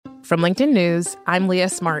From LinkedIn News, I'm Leah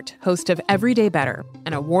Smart, host of Everyday Better,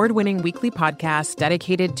 an award-winning weekly podcast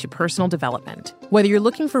dedicated to personal development. Whether you're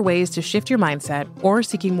looking for ways to shift your mindset or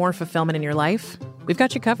seeking more fulfillment in your life, we've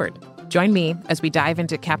got you covered. Join me as we dive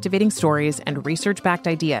into captivating stories and research-backed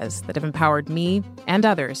ideas that have empowered me and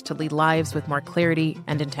others to lead lives with more clarity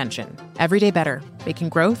and intention. Everyday Better, making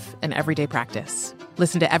growth an everyday practice.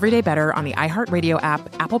 Listen to Everyday Better on the iHeartRadio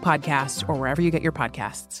app, Apple Podcasts, or wherever you get your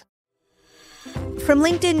podcasts. From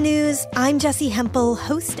LinkedIn News, I'm Jessie Hempel,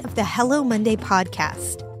 host of the Hello Monday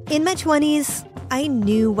podcast. In my 20s, I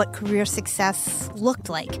knew what career success looked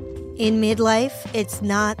like. In midlife, it's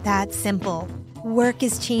not that simple. Work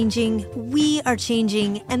is changing, we are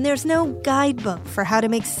changing, and there's no guidebook for how to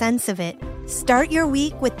make sense of it. Start your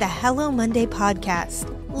week with the Hello Monday podcast.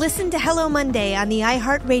 Listen to Hello Monday on the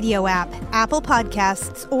iHeartRadio app, Apple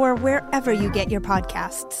Podcasts, or wherever you get your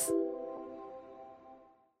podcasts.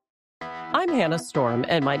 I'm Hannah Storm,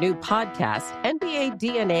 and my new podcast, NBA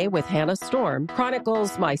DNA with Hannah Storm,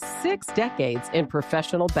 chronicles my 6 decades in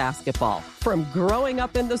professional basketball. From growing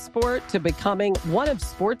up in the sport to becoming one of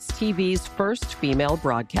sports TV's first female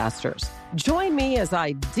broadcasters. Join me as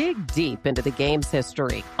I dig deep into the game's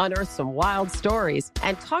history, unearth some wild stories,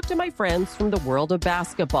 and talk to my friends from the world of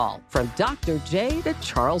basketball, from Dr. J to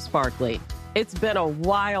Charles Barkley. It's been a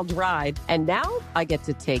wild ride, and now I get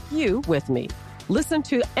to take you with me. Listen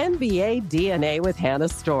to NBA DNA with Hannah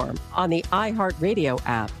Storm on the iHeartRadio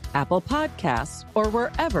app, Apple Podcasts, or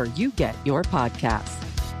wherever you get your podcasts.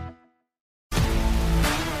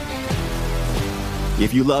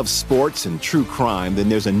 If you love sports and true crime, then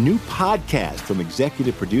there's a new podcast from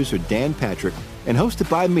executive producer Dan Patrick and hosted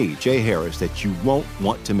by me, Jay Harris, that you won't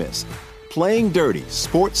want to miss. Playing Dirty: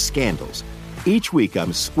 Sports Scandals. Each week,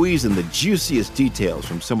 I'm squeezing the juiciest details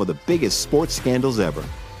from some of the biggest sports scandals ever.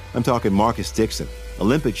 I'm talking Marcus Dixon,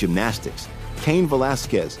 Olympic gymnastics, Cain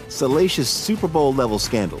Velasquez, salacious Super Bowl-level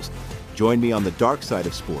scandals. Join me on the dark side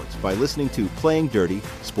of sports by listening to Playing Dirty: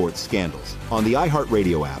 Sports Scandals on the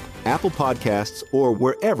iHeartRadio app, Apple Podcasts, or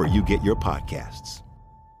wherever you get your podcasts.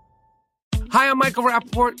 Hi, I'm Michael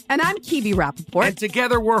Rappaport. And I'm Kibi Rappaport. And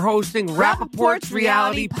together we're hosting Rappaport's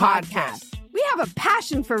Reality Podcast. We have a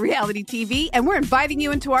passion for reality TV, and we're inviting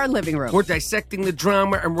you into our living room. We're dissecting the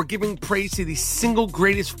drama, and we're giving praise to the single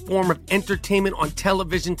greatest form of entertainment on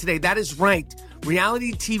television today. That is right.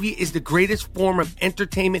 Reality TV is the greatest form of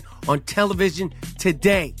entertainment on television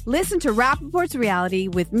today. Listen to Rappaport's Reality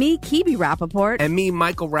with me, Kibi Rappaport. And me,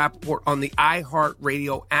 Michael Rappaport, on the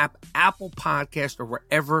iHeartRadio app, Apple Podcast, or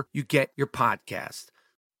wherever you get your podcast.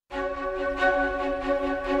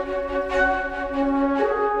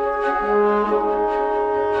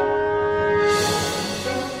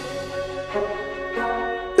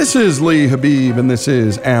 This is Lee Habib, and this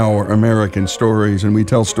is Our American Stories, and we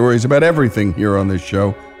tell stories about everything here on this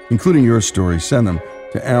show, including your stories. Send them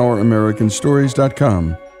to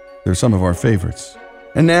ouramericanstories.com. They're some of our favorites.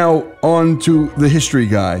 And now, on to The History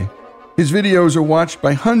Guy. His videos are watched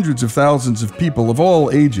by hundreds of thousands of people of all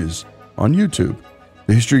ages on YouTube.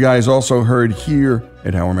 The History Guy is also heard here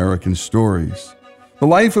at Our American Stories. The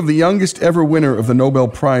life of the youngest ever winner of the Nobel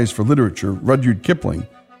Prize for Literature, Rudyard Kipling,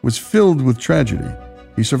 was filled with tragedy.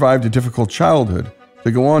 He survived a difficult childhood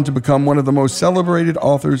to go on to become one of the most celebrated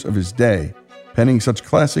authors of his day, penning such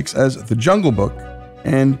classics as The Jungle Book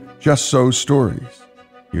and Just So Stories.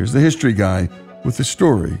 Here's the History Guy with the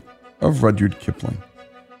story of Rudyard Kipling.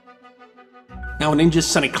 Now in India's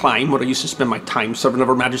sunny clime, where I used to spend my time serving of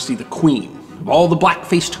Her Majesty the Queen, of all the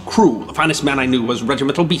black-faced crew, the finest man I knew was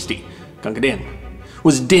Regimental Beastie, Gunga Din.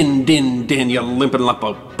 Was din, din, din, you limpin' lump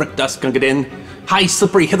of brick dust, Gunga Din. High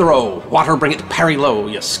slippery hither-o, water bring it parry low,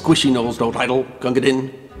 you squishy-nosed old idol, Gunga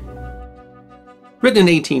Din. Written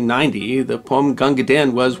in 1890, the poem Gunga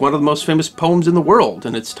Din was one of the most famous poems in the world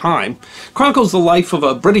in its time. Chronicles the life of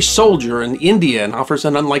a British soldier in India and offers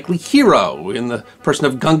an unlikely hero in the person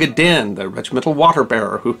of Gunga Din, the regimental water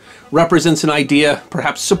bearer, who represents an idea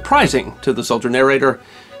perhaps surprising to the soldier narrator,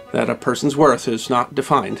 that a person's worth is not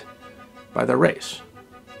defined by their race.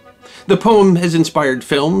 The poem has inspired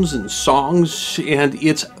films and songs, and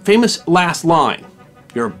its famous last line,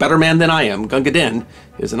 "You're a better man than I am, Gunga Din,"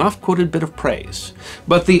 is an oft-quoted bit of praise.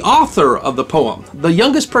 But the author of the poem, the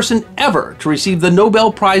youngest person ever to receive the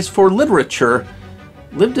Nobel Prize for Literature,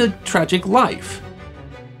 lived a tragic life.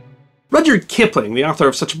 Rudyard Kipling, the author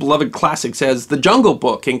of such beloved classics as The Jungle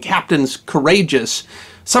Book and Captains Courageous,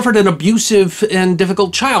 suffered an abusive and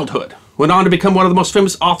difficult childhood, went on to become one of the most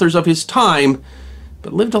famous authors of his time,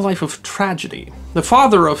 but lived a life of tragedy. The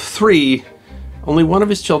father of 3, only one of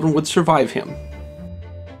his children would survive him.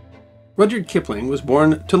 Rudyard Kipling was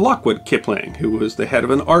born to Lockwood Kipling, who was the head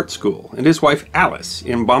of an art school, and his wife Alice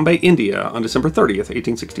in Bombay, India on December 30th,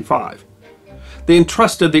 1865. They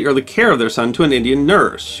entrusted the early care of their son to an Indian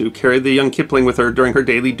nurse, who carried the young Kipling with her during her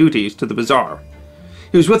daily duties to the bazaar.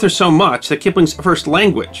 He was with her so much that Kipling's first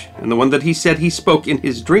language, and the one that he said he spoke in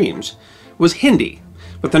his dreams, was Hindi,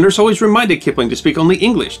 but the nurse always reminded Kipling to speak only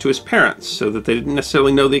English to his parents, so that they didn't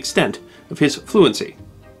necessarily know the extent of his fluency.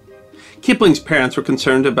 Kipling's parents were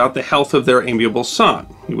concerned about the health of their amiable son.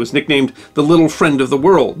 He was nicknamed the little friend of the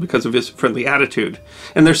world because of his friendly attitude.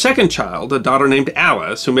 And their second child, a daughter named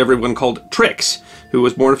Alice, whom everyone called Trix, who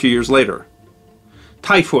was born a few years later.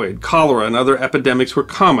 Typhoid, cholera, and other epidemics were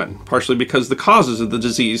common, partially because the causes of the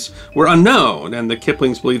disease were unknown, and the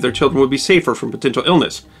Kiplings believed their children would be safer from potential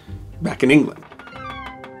illness back in England.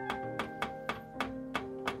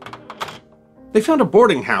 They found a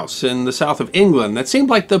boarding house in the south of England that seemed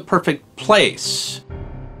like the perfect place.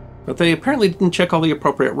 But they apparently didn't check all the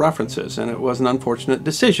appropriate references, and it was an unfortunate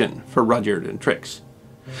decision for Rudyard and Trix.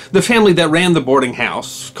 The family that ran the boarding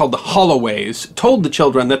house, called the Holloways, told the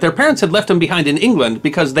children that their parents had left them behind in England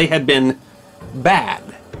because they had been bad.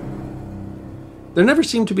 There never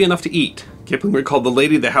seemed to be enough to eat. Kipling recalled the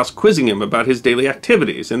lady of the house quizzing him about his daily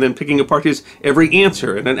activities and then picking apart his every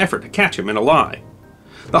answer in an effort to catch him in a lie.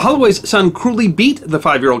 The Holloway's son cruelly beat the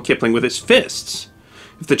 5-year-old Kipling with his fists.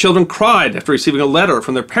 If the children cried after receiving a letter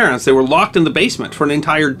from their parents, they were locked in the basement for an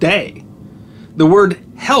entire day. The word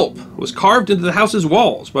help was carved into the house's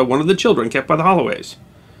walls by one of the children kept by the Holloways.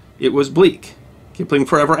 It was bleak. Kipling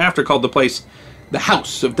forever after called the place the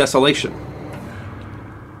House of Desolation.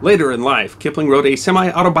 Later in life, Kipling wrote a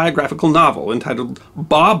semi-autobiographical novel entitled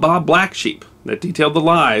Baa Baa Black Sheep that detailed the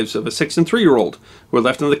lives of a 6- and 3-year-old who were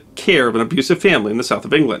left in the care of an abusive family in the south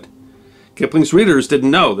of England. Kipling's readers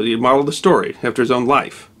didn't know that he had modeled the story after his own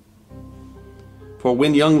life. For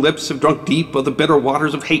when young lips have drunk deep of the bitter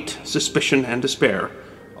waters of hate, suspicion, and despair,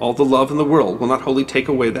 all the love in the world will not wholly take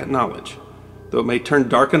away that knowledge, though it may turn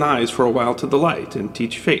darkened eyes for a while to the light and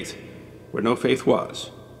teach faith where no faith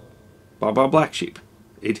was. Baa Baa Black Sheep,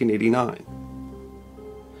 1889.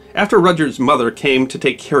 After Rudyard's mother came to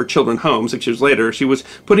take her children home 6 years later, she was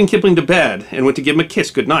putting Kipling to bed and went to give him a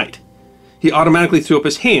kiss goodnight. He automatically threw up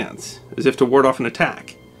his hands, as if to ward off an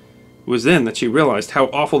attack. It was then that she realized how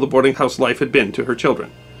awful the boarding house life had been to her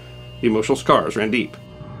children. The emotional scars ran deep.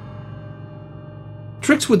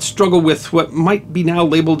 Trix would struggle with what might be now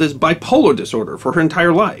labeled as bipolar disorder for her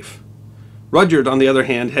entire life. Rudyard, on the other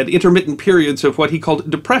hand, had intermittent periods of what he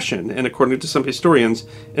called depression and, according to some historians,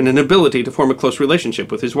 an inability to form a close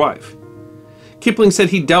relationship with his wife. Kipling said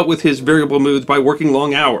he dealt with his variable moods by working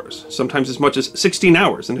long hours, sometimes as much as 16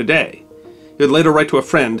 hours in a day. He would later write to a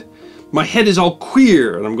friend, "My head is all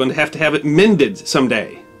queer and I'm going to have it mended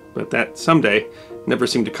someday." But that someday never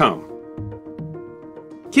seemed to come.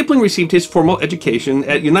 Kipling received his formal education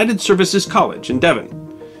at United Services College in Devon.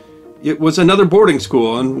 It was another boarding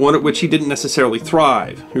school, and one at which he didn't necessarily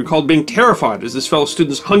thrive. He recalled being terrified as his fellow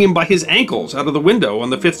students hung him by his ankles out of the window on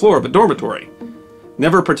the 5th floor of a dormitory.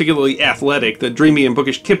 Never particularly athletic, the dreamy and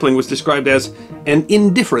bookish Kipling was described as an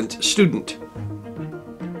indifferent student.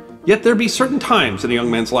 Yet there be certain times in a young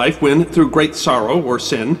man's life when, through great sorrow or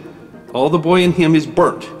sin, all the boy in him is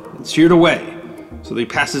burnt and seared away, so that he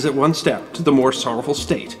passes at one step to the more sorrowful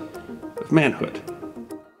state of manhood.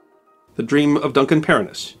 The Dream of Duncan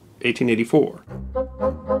Paranus, 1884.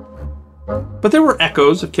 But there were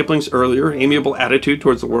echoes of Kipling's earlier amiable attitude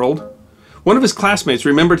towards the world. One of his classmates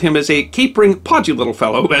remembered him as a capering, podgy little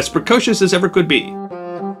fellow, as precocious as ever could be.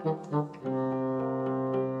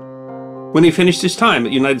 When he finished his time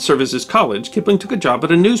at United Services College, Kipling took a job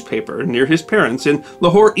at a newspaper near his parents in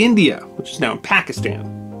Lahore, India, which is now in Pakistan.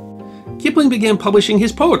 Kipling began publishing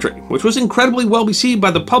his poetry, which was incredibly well received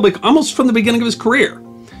by the public almost from the beginning of his career.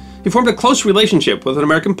 He formed a close relationship with an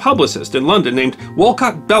American publicist in London named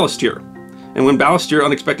Walcott Balestier, and when Balestier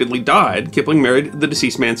unexpectedly died, Kipling married the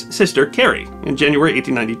deceased man's sister, Carrie, in January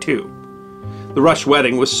 1892. The rush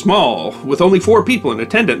wedding was small, with only 4 people in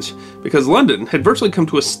attendance, because London had virtually come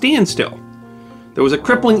to a standstill. There was a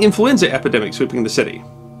crippling influenza epidemic sweeping the city.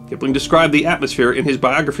 Kipling described the atmosphere in his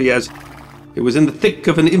biography as, "It was in the thick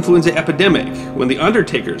of an influenza epidemic, when the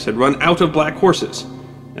undertakers had run out of black horses,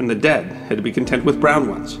 and the dead had to be content with brown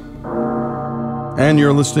ones." And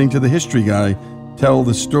you're listening to The History Guy tell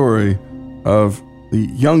the story of the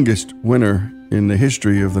youngest winner in the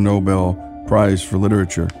history of the Nobel Prize for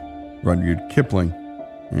Literature, Rudyard Kipling,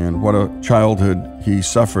 and what a childhood he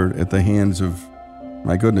suffered at the hands of,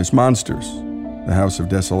 my goodness, monsters. The House of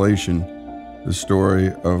Desolation, the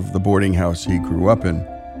story of the boarding house he grew up in.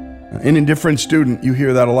 An indifferent student, you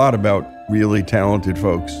hear that a lot about really talented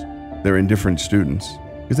folks. they're indifferent students,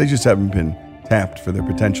 because they just haven't been tapped for their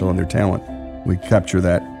potential and their talent. We capture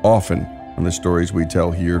that often on the stories we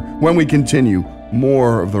tell here when we continue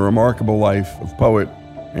more of the remarkable life of poet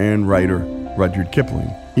and writer Rudyard Kipling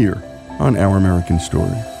here on Our American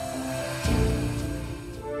Story.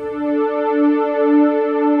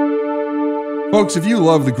 Folks, if you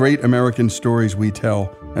love the great American stories we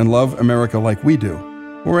tell and love America like we do,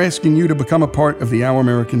 we're asking you to become a part of the Our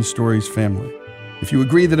American Stories family. If you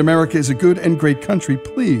agree that America is a good and great country,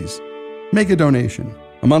 please make a donation.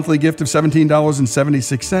 A monthly gift of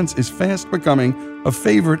 $17.76 is fast becoming a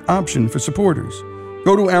favorite option for supporters.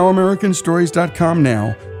 Go to OurAmericanStories.com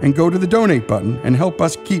now and go to the donate button and help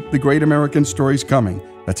us keep the great American stories coming.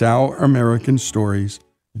 That's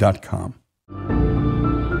OurAmericanStories.com.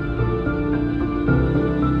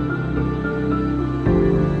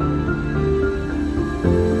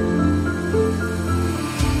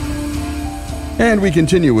 And we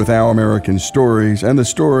continue with Our American Stories and the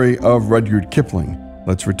story of Rudyard Kipling.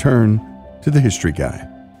 Let's return to the history guy.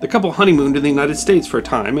 The couple honeymooned in the United States for a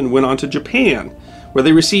time and went on to Japan, where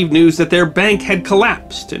they received news that their bank had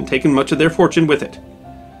collapsed and taken much of their fortune with it.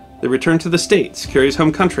 They returned to the States, Carrie's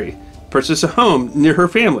home country, purchased a home near her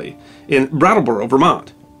family in Brattleboro,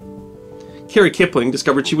 Vermont. Carrie Kipling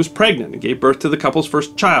discovered she was pregnant and gave birth to the couple's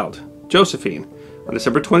first child, Josephine, on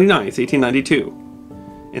December 29, 1892.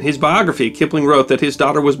 In his biography, Kipling wrote that his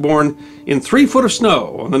daughter was born in 3 foot of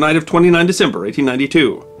snow on the night of 29 December,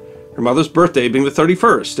 1892. Her mother's birthday being the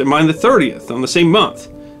 31st, and mine the 30th on the same month.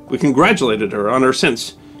 We congratulated her on her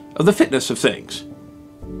sense of the fitness of things.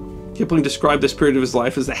 Kipling described this period of his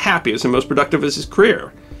life as the happiest and most productive of his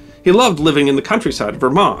career. He loved living in the countryside of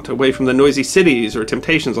Vermont, away from the noisy cities or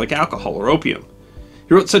temptations like alcohol or opium.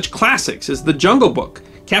 He wrote such classics as The Jungle Book,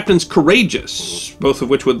 Captains Courageous, both of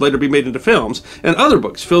which would later be made into films, and other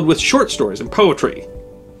books filled with short stories and poetry.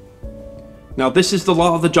 Now this is the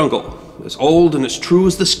law of the jungle, as old and as true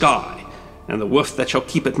as the sky, and the wolf that shall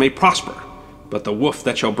keep it may prosper, but the wolf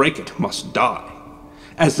that shall break it must die.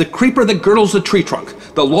 As the creeper that girdles the tree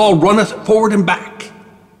trunk, the law runneth forward and back,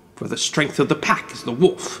 for the strength of the pack is the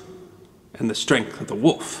wolf, and the strength of the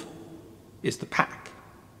wolf is the pack.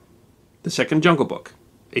 The Second Jungle Book,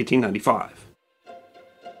 1895.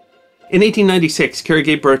 In 1896, Carrie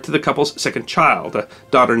gave birth to the couple's second child, a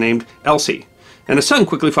daughter named Elsie, and a son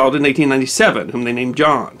quickly followed in 1897, whom they named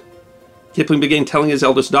John. Kipling began telling his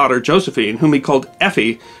eldest daughter, Josephine, whom he called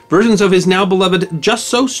Effie, versions of his now beloved Just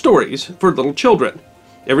So stories for little children,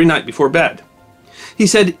 every night before bed. He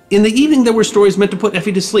said, "In the evening there were stories meant to put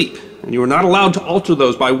Effie to sleep, and you were not allowed to alter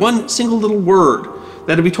those by one single little word,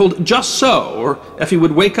 that would be told just so, or Effie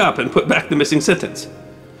would wake up and put back the missing sentence.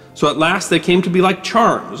 So at last they came to be like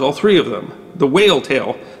charms, all 3 of them, the whale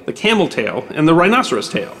tale, the camel tale, and the rhinoceros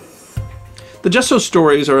tale." The Just So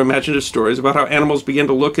stories are imaginative stories about how animals begin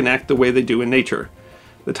to look and act the way they do in nature.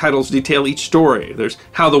 The titles detail each story. There's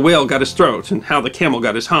how the whale got his throat and how the camel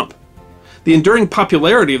got his hump. The enduring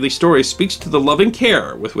popularity of these stories speaks to the loving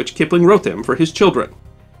care with which Kipling wrote them for his children.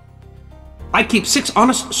 "I keep 6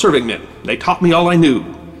 honest serving men. They taught me all I knew.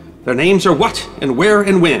 Their names are what and where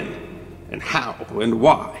and when, and how and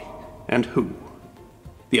why and who."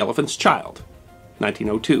 The Elephant's Child,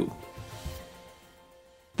 1902.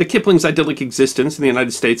 The Kipling's idyllic existence in the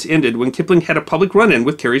United States ended when Kipling had a public run-in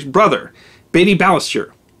with Carrie's brother, Beatty Ballister.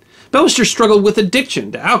 Ballister struggled with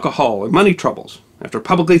addiction to alcohol and money troubles. After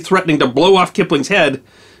publicly threatening to blow off Kipling's head,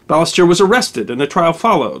 Ballister was arrested and a trial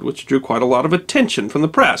followed, which drew quite a lot of attention from the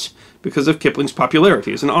press because of Kipling's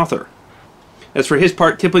popularity as an author. As for his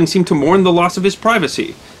part, Kipling seemed to mourn the loss of his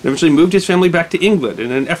privacy and eventually moved his family back to England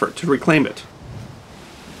in an effort to reclaim it.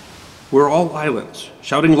 "We're all islands,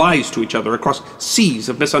 shouting lies to each other across seas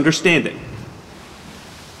of misunderstanding."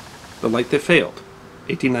 The Light That Failed,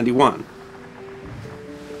 1891.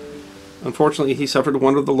 Unfortunately, he suffered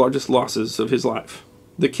one of the largest losses of his life.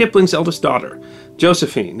 The Kipling's eldest daughter,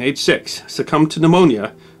 Josephine, age 6, succumbed to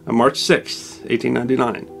pneumonia on March 6,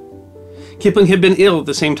 1899. Kipling had been ill at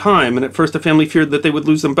the same time, and at first the family feared that they would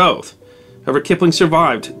lose them both. However, Kipling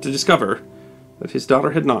survived to discover that his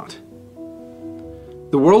daughter had not.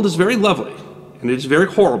 "The world is very lovely, and it is very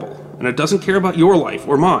horrible, and it doesn't care about your life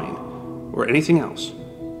or mine, or anything else."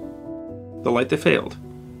 The Light That Failed,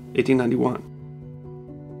 1891.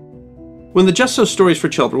 When the Just So Stories for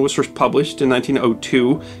Children was first published in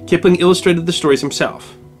 1902, Kipling illustrated the stories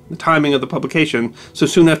himself. The timing of the publication, so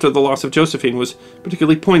soon after the loss of Josephine, was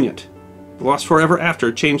particularly poignant. The loss forever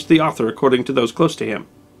after changed the author according to those close to him.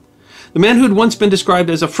 The man who had once been described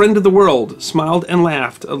as a friend of the world smiled and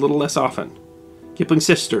laughed a little less often. Kipling's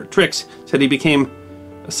sister, Trix, said he became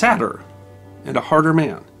a sadder and a harder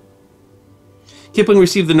man. Kipling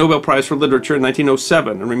received the Nobel Prize for Literature in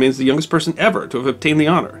 1907 and remains the youngest person ever to have obtained the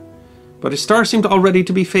honor. But his star seemed already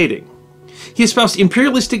to be fading. He espoused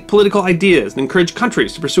imperialistic political ideas and encouraged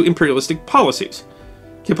countries to pursue imperialistic policies.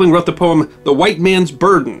 Kipling wrote the poem The White Man's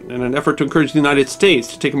Burden in an effort to encourage the United States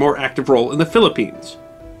to take a more active role in the Philippines.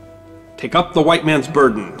 Take up the white man's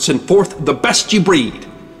burden, send forth the best ye breed.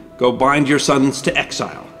 Go bind your sons to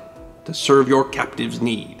exile, to serve your captives'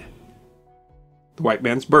 need. The White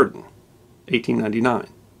Man's Burden, 1899.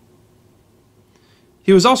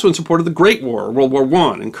 He was also in support of the Great War, World War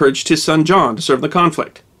I, and encouraged his son John to serve in the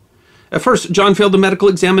conflict. At first, John failed the medical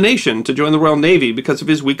examination to join the Royal Navy because of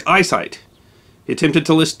his weak eyesight. He attempted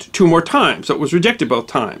to enlist 2 more times, but was rejected both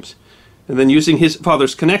times. And then, using his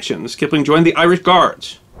father's connections, Kipling joined the Irish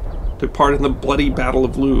Guards, took part in the bloody Battle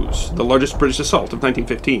of Lewes, the largest British assault of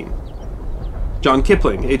 1915. John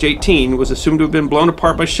Kipling, age 18, was assumed to have been blown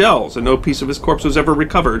apart by shells, and no piece of his corpse was ever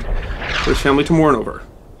recovered for his family to mourn over.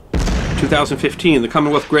 In 2015, the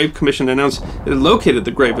Commonwealth Grave Commission announced it had located the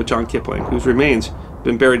grave of John Kipling, whose remains had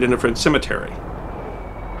been buried in a French cemetery.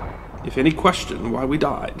 If any question why we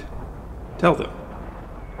died, tell them,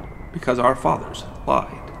 because our fathers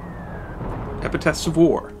lied. Epitaphs of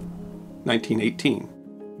War, 1918.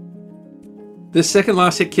 This second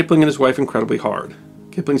loss hit Kipling and his wife incredibly hard.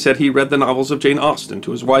 Kipling said he read the novels of Jane Austen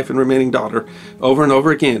to his wife and remaining daughter over and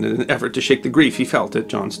over again in an effort to shake the grief he felt at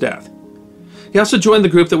John's death. He also joined the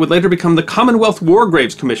group that would later become the Commonwealth War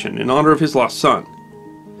Graves Commission in honor of his lost son.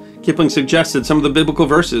 Kipling suggested some of the biblical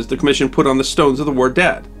verses the commission put on the stones of the war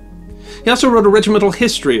dead. He also wrote a regimental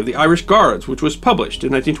history of the Irish Guards, which was published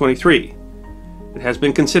in 1923. It has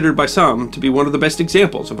been considered by some to be one of the best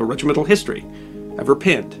examples of a regimental history ever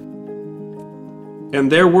penned. And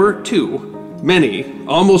there were, too, many,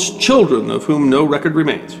 almost children of whom no record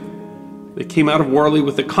remains. They came out of Warley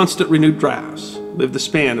with the constant renewed drafts, lived the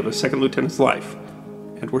span of a second lieutenant's life,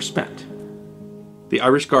 and were spent. The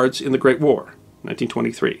Irish Guards in the Great War,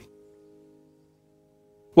 1923.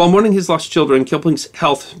 While mourning his lost children, Kipling's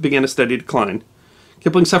health began a steady decline.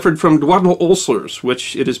 Kipling suffered from duodenal ulcers,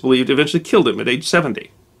 which, it is believed, eventually killed him at age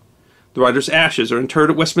 70. The writer's ashes are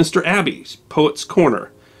interred at Westminster Abbey's Poets'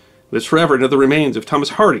 Corner. Lives forever into the remains of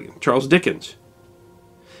Thomas Hardy and Charles Dickens.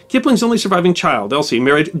 Kipling's only surviving child, Elsie,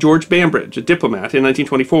 married George Bambridge, a diplomat, in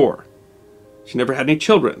 1924. She never had any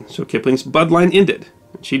children, so Kipling's bloodline ended,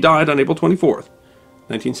 and she died on April 24th,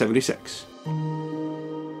 1976.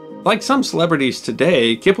 Like some celebrities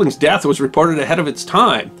today, Kipling's death was reported ahead of its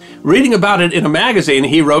time. Reading about it in a magazine,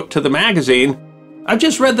 he wrote to the magazine, "I've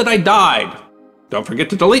just read that I died. Don't forget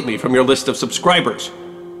to delete me from your list of subscribers."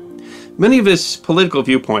 Many of his political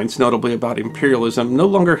viewpoints, notably about imperialism, no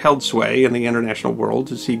longer held sway in the international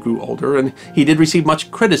world as he grew older, and he did receive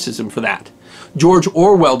much criticism for that. George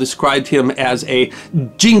Orwell described him as a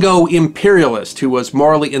jingo imperialist who was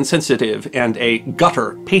morally insensitive and a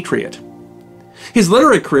gutter patriot. His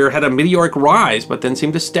literary career had a meteoric rise, but then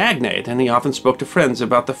seemed to stagnate, and he often spoke to friends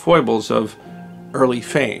about the foibles of early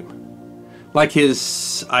fame. Like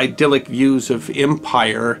his idyllic views of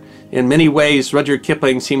empire, in many ways Rudyard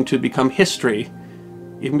Kipling seemed to become history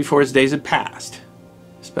even before his days had passed,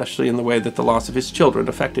 especially in the way that the loss of his children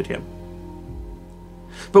affected him.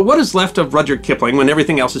 But what is left of Rudyard Kipling when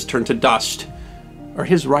everything else is turned to dust are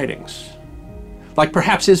his writings. Like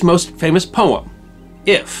perhaps his most famous poem,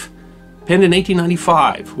 If, penned in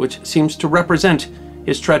 1895, which seems to represent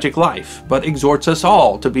his tragic life, but exhorts us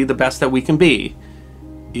all to be the best that we can be,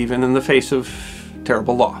 even in the face of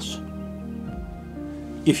terrible loss.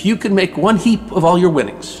 If you can make one heap of all your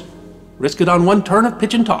winnings, risk it on one turn of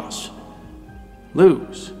pitch and toss,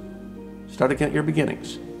 lose, start again at your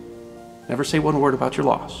beginnings, never say one word about your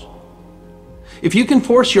loss. If you can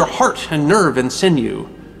force your heart and nerve and sinew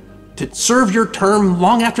to serve your term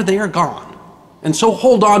long after they are gone, and so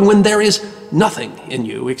hold on when there is nothing in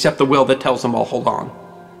you except the will that tells them all hold on.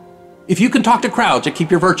 If you can talk to crowds and keep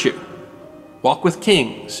your virtue, walk with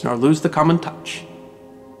kings nor lose the common touch.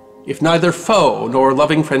 If neither foe nor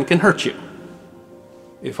loving friend can hurt you,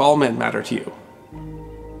 if all men matter to you,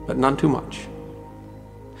 but none too much.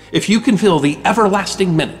 If you can fill the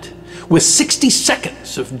everlasting minute with 60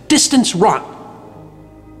 seconds of distance run,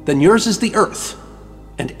 then yours is the earth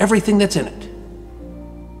and everything that's in it.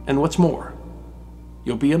 And what's more,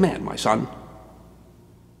 you'll be a man, my son.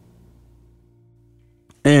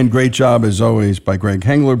 And great job, as always, by Greg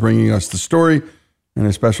Hengler bringing us the story. And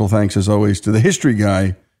a special thanks, as always, to the History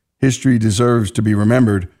Guy. History deserves to be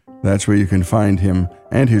remembered. That's where you can find him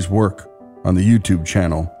and his work on the YouTube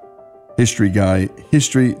channel. History Guy,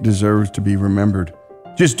 History Deserves to be Remembered.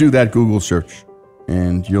 Just do that Google search,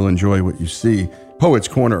 and you'll enjoy what you see. Poets'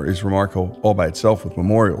 Corner is remarkable all by itself with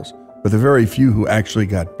memorials but the very few who actually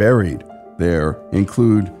got buried there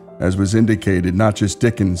include, as was indicated, not just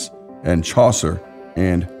Dickens and Chaucer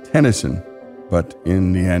and Tennyson, but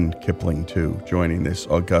in the end, Kipling too, joining this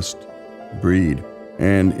august breed.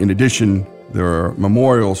 And in addition, there are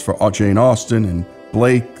memorials for Jane Austen and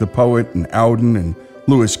Blake, the poet, and Auden, and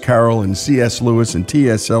Lewis Carroll, and C.S. Lewis, and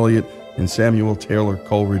T.S. Eliot, and Samuel Taylor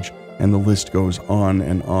Coleridge, and the list goes on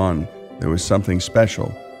and on. There was something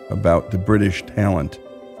special about the British talent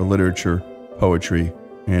for literature, poetry,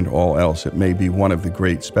 and all else. It may be one of the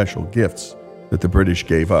great special gifts that the British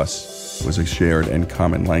gave us was a shared and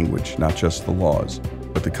common language, not just the laws,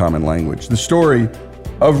 but the common language. The story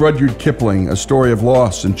of Rudyard Kipling, a story of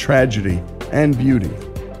loss and tragedy and beauty,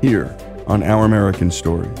 here on Our American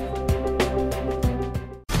Story.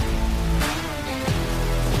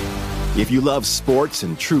 If you love sports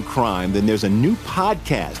and true crime, then there's a new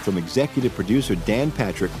podcast from executive producer Dan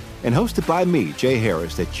Patrick and hosted by me, Jay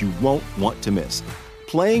Harris, that you won't want to miss.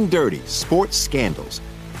 Playing Dirty: Sports Scandals.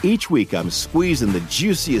 Each week, I'm squeezing the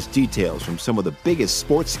juiciest details from some of the biggest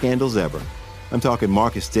sports scandals ever. I'm talking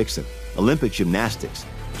Marcus Dixon, Olympic gymnastics,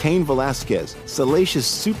 Cain Velasquez, salacious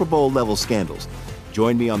Super Bowl-level scandals.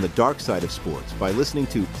 Join me on the dark side of sports by listening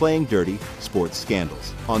to Playing Dirty: Sports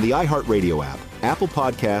Scandals on the iHeartRadio app, Apple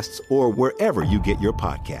Podcasts, or wherever you get your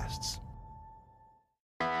podcasts.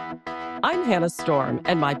 I'm Hannah Storm,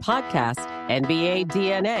 and my podcast, NBA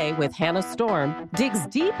DNA with Hannah Storm, digs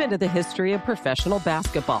deep into the history of professional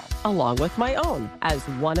basketball, along with my own, as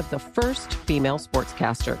one of the first female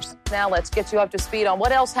sportscasters. Now let's get you up to speed on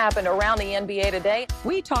what else happened around the NBA today.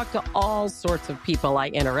 We talk to all sorts of people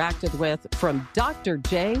I interacted with, from Dr.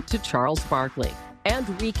 J to Charles Barkley, and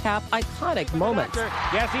recap iconic moments.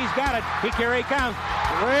 Yes, he's got it. Here he comes.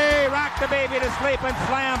 Way rock the baby to sleep and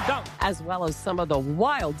slam dunk. As well as some of the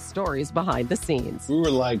wild stories behind the scenes. We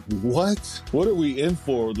were like, what? What are we in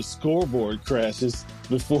for? The scoreboard crashes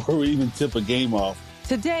before we even tip a game off.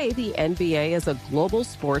 Today, the NBA is a global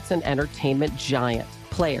sports and entertainment giant.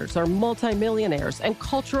 Players are multimillionaires and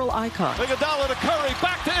cultural icons. Iguodala to Curry,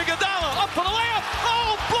 back to Iguodala, up for the layup.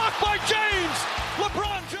 Oh, blocked by James.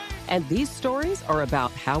 LeBron James. And these stories are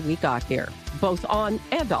about how we got here, both on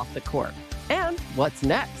and off the court. And what's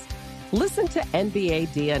next? Listen to NBA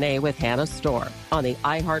DNA with Hannah Storm on the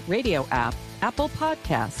iHeartRadio app, Apple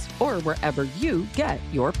Podcasts, or wherever you get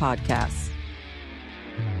your podcasts.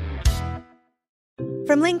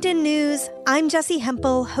 From LinkedIn News, I'm Jessie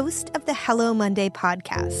Hempel, host of the Hello Monday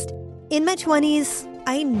podcast. In my 20s,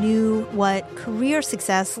 I knew what career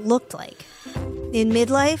success looked like. In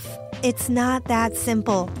midlife, it's not that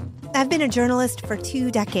simple. I've been a journalist for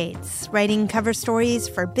 2 decades, writing cover stories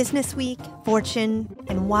for Business Week, Fortune,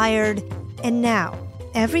 and Wired. And now,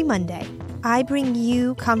 every Monday, I bring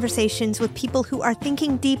you conversations with people who are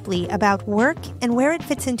thinking deeply about work and where it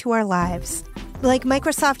fits into our lives. Like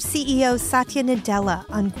Microsoft CEO Satya Nadella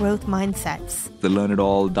on growth mindsets. The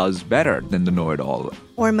learn-it-all does better than the know-it-all.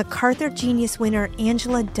 Or MacArthur Genius winner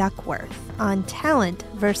Angela Duckworth on talent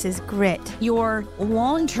versus grit. Your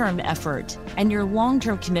long-term effort and your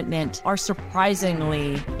long-term commitment are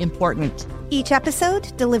surprisingly important. Each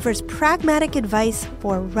episode delivers pragmatic advice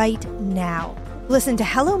for right now. Listen to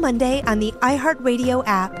Hello Monday on the iHeartRadio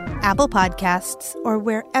app, Apple Podcasts, or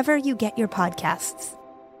wherever you get your podcasts.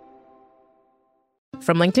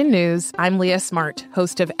 From LinkedIn News, I'm Leah Smart,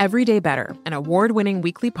 host of Everyday Better, an award-winning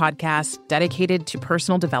weekly podcast dedicated to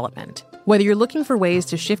personal development. Whether you're looking for ways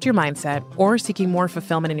to shift your mindset or seeking more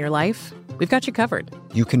fulfillment in your life, we've got you covered.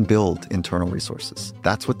 You can build internal resources.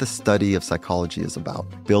 That's what the study of psychology is about,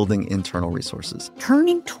 building internal resources.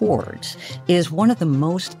 Turning towards is one of the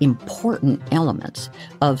most important elements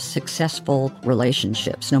of successful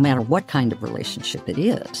relationships, no matter what kind of relationship it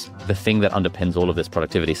is. The thing that underpins all of this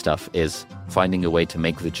productivity stuff is finding a way to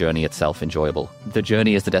make the journey itself enjoyable. The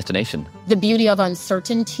journey is the destination. The beauty of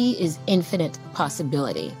uncertainty is infinite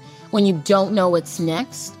possibility. When you don't know what's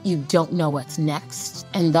next, you don't know what's next.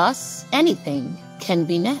 And thus, anything can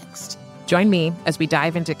be next. Join me as we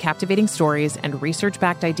dive into captivating stories and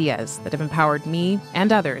research-backed ideas that have empowered me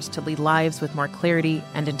and others to lead lives with more clarity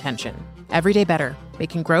and intention. Everyday Better,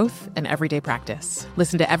 making growth an everyday practice.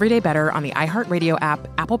 Listen to Everyday Better on the iHeartRadio app,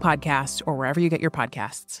 Apple Podcasts, or wherever you get your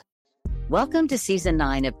podcasts. Welcome to Season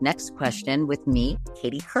 9 of Next Question with me,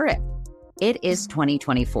 Katie Couric. It is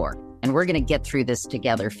 2024. And we're going to get through this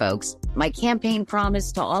together, folks. My campaign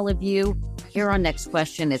promise to all of you here on Next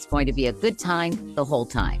Question, it's going to be a good time the whole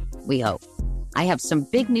time, we hope. I have some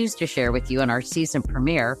big news to share with you on our season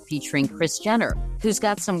premiere featuring Kris Jenner, who's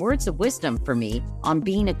got some words of wisdom for me on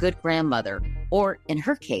being a good grandmother, or in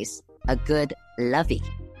her case, a good lovey.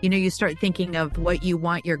 You start thinking of what you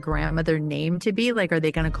want your grandmother name to be. Like, are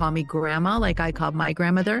they going to call me grandma like I called my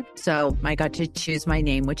grandmother? So I got to choose my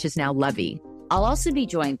name, which is now Levy. I'll also be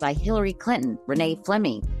joined by Hillary Clinton, Renee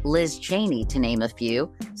Fleming, Liz Cheney, to name a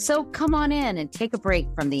few. So come on in and take a break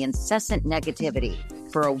from the incessant negativity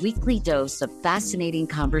for a weekly dose of fascinating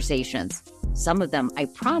conversations. Some of them, I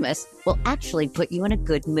promise, will actually put you in a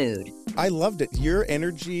good mood. I loved it. Your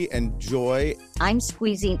energy and joy. I'm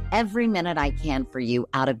squeezing every minute I can for you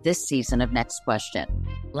out of this season of Next Question.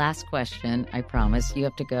 Last question, I promise. You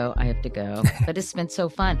have to go, I have to go. But it's been so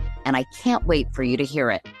fun, and I can't wait for you to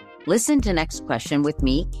hear it. Listen to Next Question with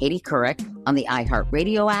me, Katie Couric, on the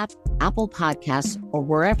iHeartRadio app, Apple Podcasts, or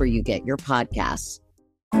wherever you get your podcasts.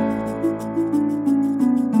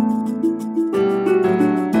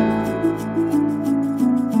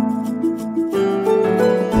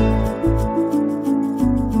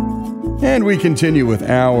 And we continue with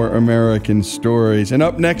Our American Stories. And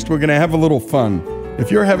up next, we're going to have a little fun.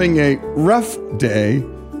 If you're having a rough day,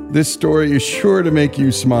 this story is sure to make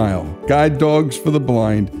you smile. Guide Dogs for the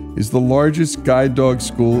Blind is the largest guide dog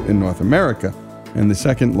school in North America and the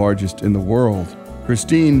second largest in the world.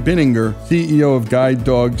 Christine Binninger, CEO of Guide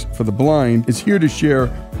Dogs for the Blind, is here to share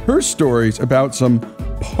her stories about some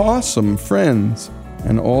pawsome friends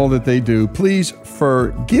and all that they do. Please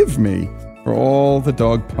forgive me for all the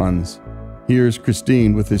dog puns. Here's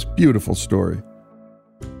Christine with this beautiful story.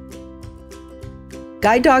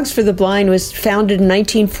 Guide Dogs for the Blind was founded in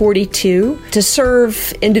 1942 to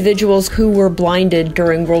serve individuals who were blinded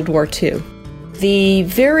during World War II. The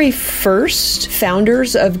very first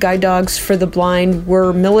founders of Guide Dogs for the Blind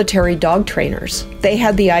were military dog trainers. They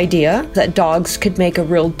had the idea that dogs could make a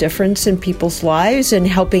real difference in people's lives and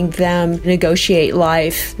helping them negotiate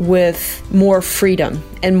life with more freedom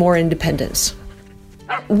and more independence.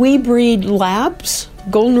 We breed labs,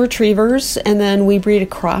 golden retrievers, and then we breed a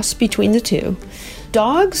cross between the two.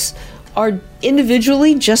 Dogs are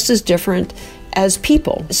individually just as different as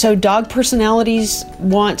people. So dog personalities,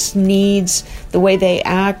 wants, needs, the way they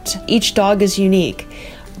act, each dog is unique.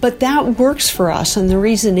 But that works for us, and the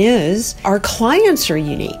reason is our clients are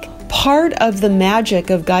unique. Part of the magic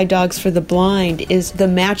of Guide Dogs for the Blind is the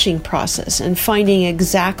matching process and finding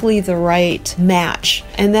exactly the right match.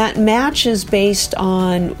 And that match is based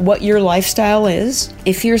on what your lifestyle is.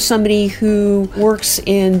 If you're somebody who works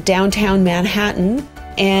in downtown Manhattan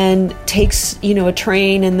and takes, a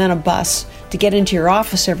train and then a bus to get into your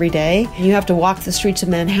office every day, you have to walk the streets of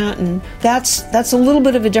Manhattan, that's a little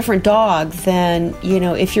bit of a different dog than,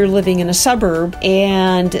 if you're living in a suburb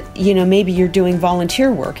and, maybe you're doing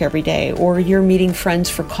volunteer work every day or you're meeting friends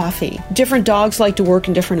for coffee. Different dogs like to work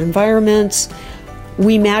in different environments.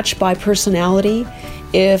 We match by personality.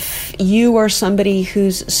 If you are somebody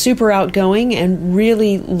who's super outgoing and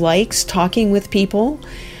really likes talking with people,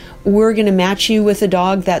 we're going to match you with a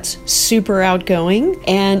dog that's super outgoing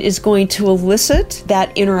and is going to elicit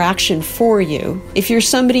that interaction for you. If you're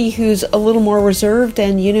somebody who's a little more reserved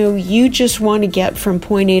and, you just want to get from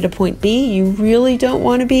point A to point B, you really don't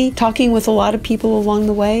want to be talking with a lot of people along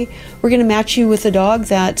the way, we're going to match you with a dog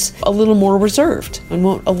that's a little more reserved and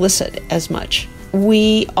won't elicit as much.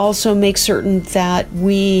 We also make certain that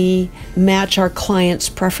we match our clients'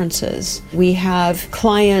 preferences. We have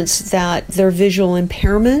clients that their visual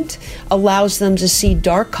impairment allows them to see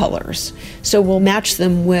dark colors. So we'll match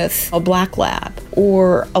them with a black lab,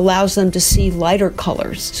 or allows them to see lighter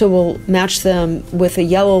colors. So we'll match them with a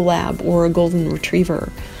yellow lab or a golden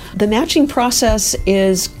retriever. The matching process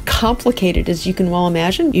is complicated, as you can well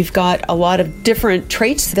imagine. You've got a lot of different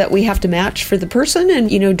traits that we have to match for the person,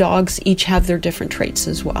 and dogs each have their different traits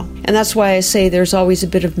as well. And that's why I say there's always a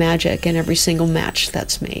bit of magic in every single match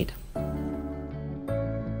that's made.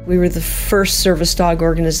 We were the first service dog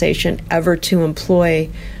organization ever to employ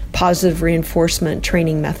positive reinforcement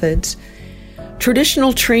training methods.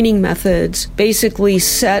 Traditional training methods basically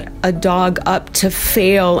set a dog up to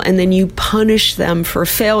fail and then you punish them for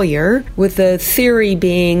failure, with the theory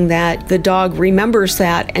being that the dog remembers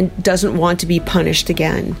that and doesn't want to be punished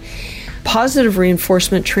again. Positive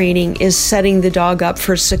reinforcement training is setting the dog up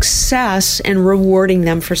for success and rewarding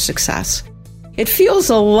them for success. It feels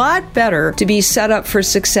a lot better to be set up for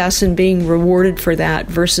success and being rewarded for that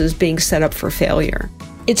versus being set up for failure.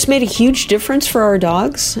 It's made a huge difference for our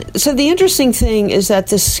dogs. So the interesting thing is that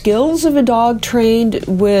the skills of a dog trained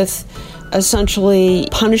with essentially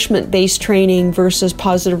punishment-based training versus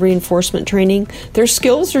positive reinforcement training, their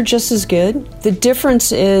skills are just as good. The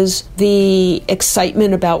difference is the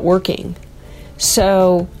excitement about working.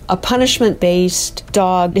 So a punishment-based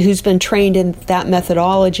dog who's been trained in that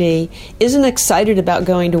methodology isn't excited about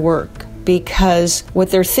going to work. because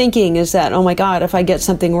what they're thinking is that, oh my God, if I get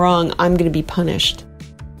something wrong, I'm going to be punished.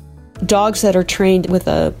 Dogs that are trained with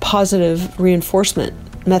a positive reinforcement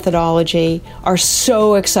methodology are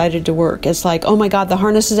so excited to work. It's like, oh my God, the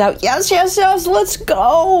harness is out. Yes, yes, yes, let's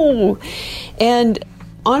go. And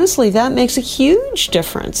honestly, that makes a huge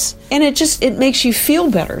difference. And it makes you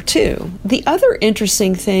feel better too. The other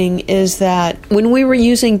interesting thing is that when we were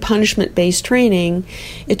using punishment-based training,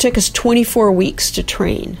 it took us 24 weeks to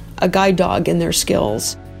train a guide dog in their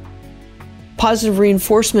skills. Positive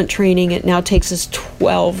reinforcement training, it now takes us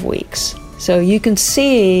 12 weeks. So you can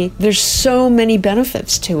see there's so many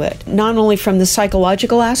benefits to it, not only from the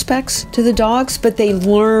psychological aspects to the dogs, but they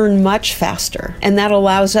learn much faster. And that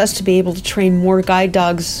allows us to be able to train more guide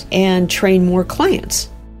dogs and train more clients.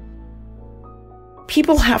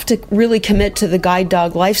 People have to really commit to the guide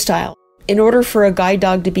dog lifestyle. In order for a guide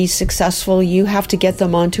dog to be successful, you have to get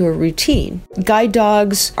them onto a routine. Guide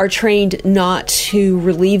dogs are trained not to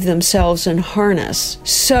relieve themselves in harness.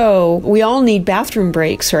 So we all need bathroom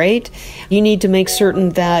breaks, right? You need to make certain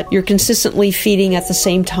that you're consistently feeding at the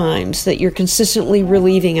same times, that you're consistently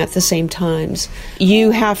relieving at the same times.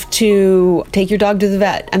 You have to take your dog to the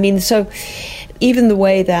vet. So even the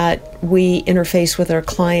way that we interface with our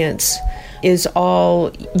clients is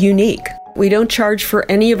all unique. We don't charge for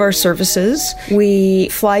any of our services. We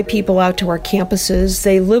fly people out to our campuses.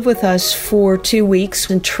 They live with us for 2 weeks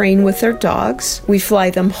and train with their dogs. We fly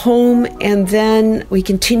them home, and then we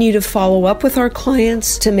continue to follow up with our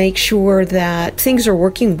clients to make sure that things are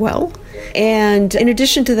working well. And in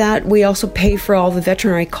addition to that, we also pay for all the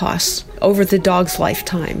veterinary costs over the dog's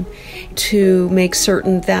lifetime to make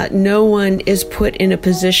certain that no one is put in a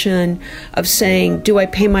position of saying, do I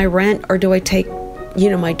pay my rent or do I take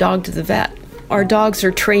my dog to the vet? Our dogs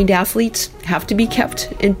are trained athletes, have to be kept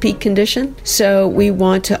in peak condition. So we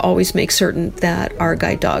want to always make certain that our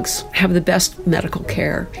guide dogs have the best medical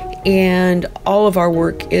care. And all of our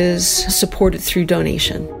work is supported through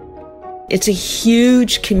donation. It's a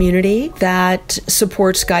huge community that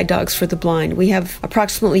supports Guide Dogs for the Blind. We have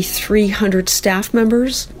approximately 300 staff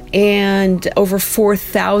members and over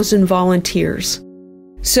 4,000 volunteers.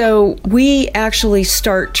 So we actually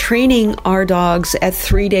start training our dogs at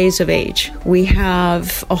 3 days of age. We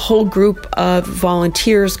have a whole group of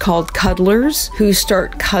volunteers called cuddlers who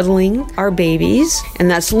start cuddling our babies, and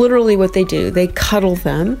that's literally what they do. They cuddle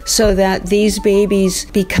them so that these babies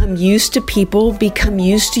become used to people, become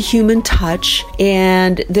used to human touch,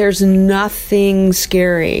 and there's nothing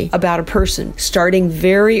scary about a person. Starting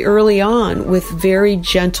very early on with very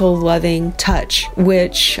gentle, loving touch,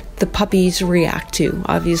 which the puppies react to,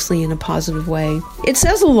 obviously in a positive way. It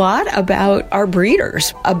says a lot about our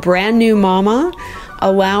breeders. A brand new mama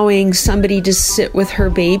allowing somebody to sit with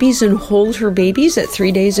her babies and hold her babies at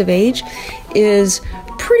 3 days of age is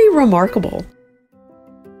pretty remarkable.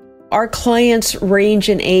 Our clients range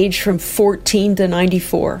in age from 14 to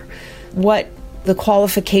 94. What the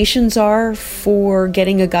qualifications are for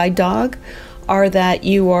getting a guide dog are that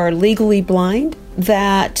you are legally blind,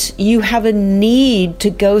 that you have a need to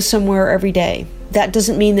go somewhere every day. That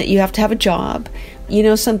doesn't mean that you have to have a job.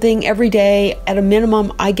 Something every day, at a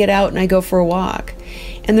minimum, I get out and I go for a walk.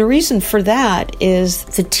 And the reason for that is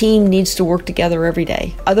the team needs to work together every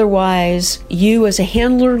day. Otherwise, you as a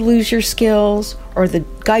handler lose your skills, or the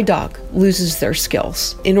guide dog loses their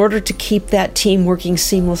skills. In order to keep that team working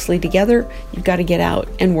seamlessly together, you've got to get out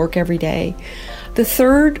and work every day. The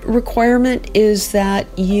third requirement is that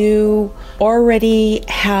you already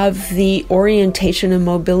have the orientation and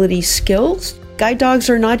mobility skills. Guide dogs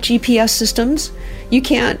are not GPS systems. You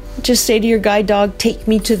can't just say to your guide dog, take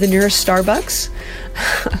me to the nearest Starbucks.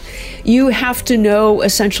 You have to know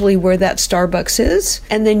essentially where that Starbucks is,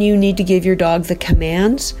 and then you need to give your dog the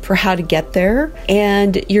commands for how to get there,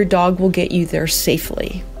 and your dog will get you there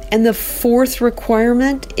safely. And the fourth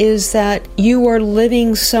requirement is that you are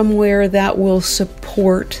living somewhere that will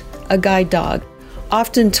support a guide dog.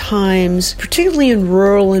 Oftentimes, particularly in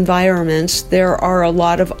rural environments, there are a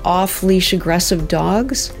lot of off-leash aggressive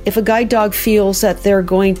dogs. If a guide dog feels that they're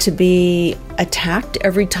going to be attacked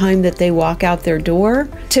every time that they walk out their door,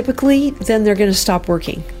 typically, then they're going to stop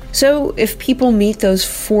working. So if people meet those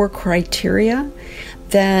 4 criteria,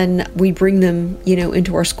 then we bring them,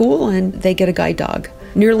 into our school and they get a guide dog.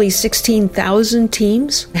 Nearly 16,000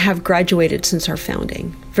 teams have graduated since our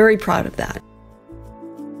founding. Very proud of that.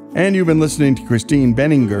 And you've been listening to Christine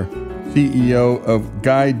Benninger, CEO of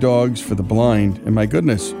Guide Dogs for the Blind. And my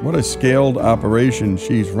goodness, what a scaled operation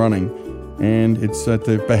she's running. And it's at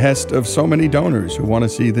the behest of so many donors who want to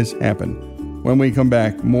see this happen. When we come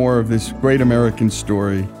back, more of this great American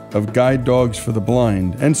story of Guide Dogs for the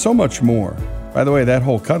Blind and so much more By the way, that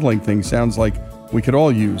whole cuddling thing sounds like we could all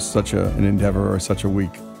use such an endeavor or such a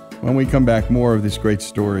week. When we come back, more of this great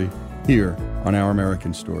story here on Our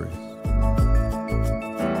American Stories.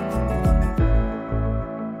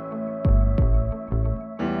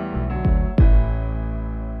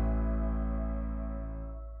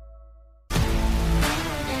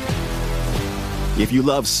 If you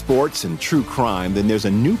love sports and true crime, then there's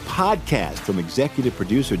a new podcast from executive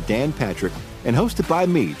producer Dan Patrick and hosted by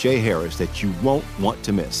me, Jay Harris, that you won't want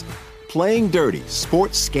to miss. Playing Dirty: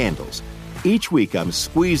 Sports Scandals. Each week, I'm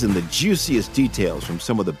squeezing the juiciest details from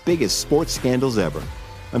some of the biggest sports scandals ever.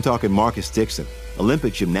 I'm talking Marcus Dixon,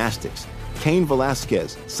 Olympic gymnastics, Cain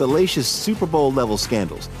Velasquez, salacious Super Bowl-level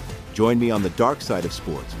scandals. Join me on the dark side of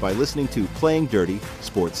sports by listening to Playing Dirty: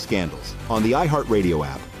 Sports Scandals on the iHeartRadio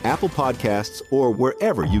app, Apple Podcasts, or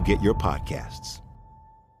wherever you get your podcasts.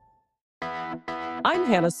 I'm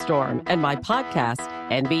Hannah Storm, and my podcast,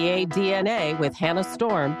 NBA DNA with Hannah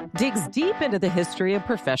Storm, digs deep into the history of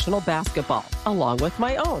professional basketball, along with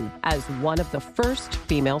my own, as one of the first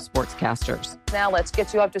female sportscasters. Now let's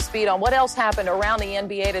get you up to speed on what else happened around the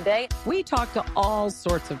NBA today. We talk to all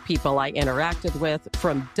sorts of people I interacted with,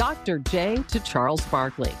 from Dr. J to Charles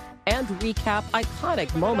Barkley, and recap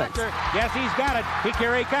iconic moments. Yes, he's got it.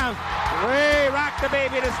 Here he comes. Way rock the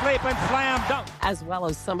baby to sleep and slam dunk. As well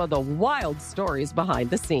as some of the wild stories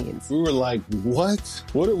behind the scenes. We were like, what?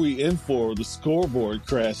 What are we in for? The scoreboard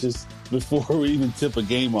crashes before we even tip a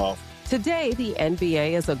game off. Today, the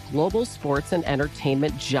NBA is a global sports and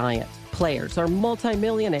entertainment giant. Players are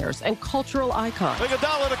multimillionaires and cultural icons.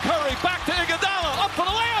 Iguodala to Curry, back to Iguodala, up for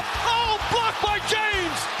the layup. Oh, blocked by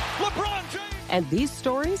James. LeBron James. And these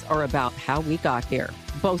stories are about how we got here,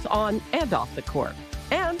 both on and off the court.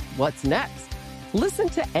 And what's next? Listen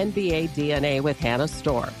to NBA DNA with Hannah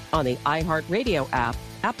Storm on the iHeartRadio app,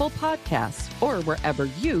 Apple Podcasts, or wherever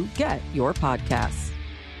you get your podcasts.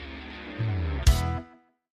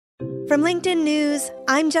 From LinkedIn News,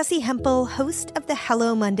 I'm Jessie Hempel, host of the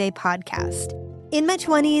Hello Monday podcast. In my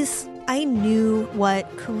 20s, I knew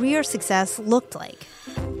what career success looked like.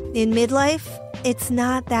 In midlife, it's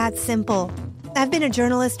not that simple. I've been a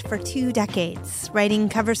journalist for 2 decades, writing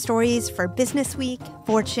cover stories for Business Week,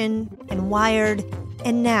 Fortune, and Wired.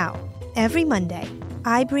 And now, every Monday,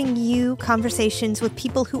 I bring you conversations with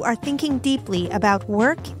people who are thinking deeply about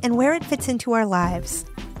work and where it fits into our lives.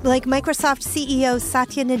 Like Microsoft CEO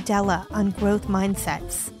Satya Nadella on growth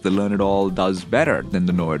mindsets. The learn-it-all does better than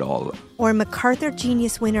the know-it-all. Or MacArthur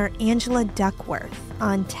Genius winner Angela Duckworth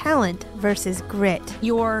on talent versus grit.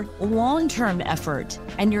 Your long-term effort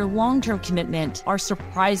and your long-term commitment are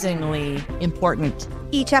surprisingly important.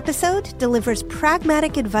 Each episode delivers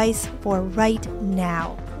pragmatic advice for right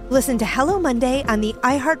now. Listen to Hello Monday on the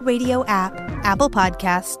iHeartRadio app, Apple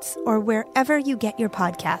Podcasts, or wherever you get your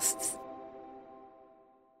podcasts.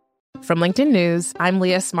 From LinkedIn News, I'm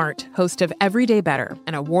Leah Smart, host of Everyday Better,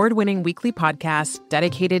 an award-winning weekly podcast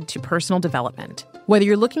dedicated to personal development. Whether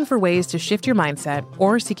you're looking for ways to shift your mindset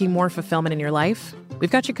or seeking more fulfillment in your life,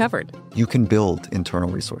 we've got you covered. You can build internal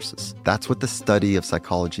resources. That's what the study of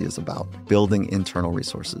psychology is about, building internal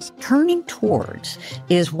resources. Turning towards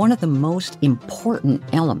is one of the most important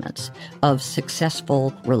elements of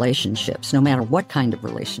successful relationships, no matter what kind of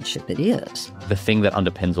relationship it is. The thing that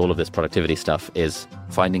underpins all of this productivity stuff is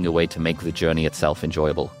finding a way to make the journey itself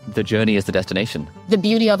enjoyable. The journey is the destination. The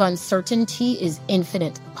beauty of uncertainty is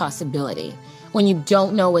infinite possibility. When you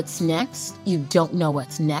don't know what's next, you don't know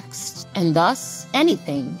what's next. And thus,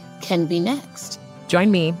 anything can be next. Join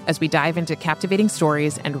me as we dive into captivating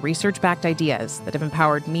stories and research-backed ideas that have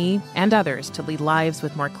empowered me and others to lead lives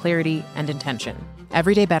with more clarity and intention.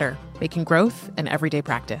 Everyday Better, making growth an everyday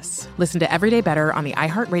practice. Listen to Everyday Better on the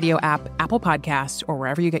iHeartRadio app, Apple Podcasts, or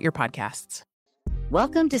wherever you get your podcasts.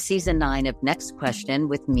 Welcome to Season 9 of Next Question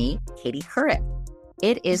with me, Katie Couric.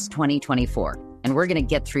 It is 2024, and we're going to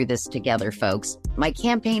get through this together, folks. My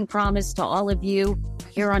campaign promise to all of you,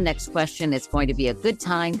 here on Next Question, it's going to be a good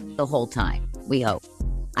time the whole time, we hope.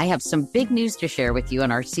 I have some big news to share with you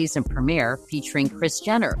in our season premiere featuring Kris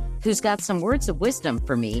Jenner, who's got some words of wisdom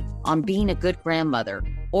for me on being a good grandmother,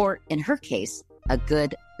 or in her case, a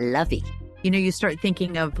good lovey. You know, you start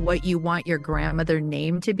thinking of what you want your grandmother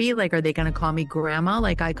name to be. Like, are they going to call me grandma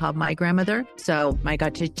like I called my grandmother? So I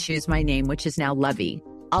got to choose my name, which is now Lovey.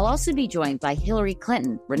 I'll also be joined by Hillary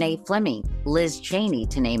Clinton, Renee Fleming, Liz Cheney,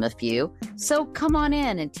 to name a few. So come on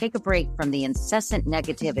in and take a break from the incessant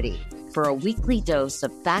negativity for a weekly dose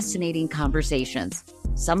of fascinating conversations.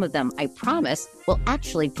 Some of them, I promise, will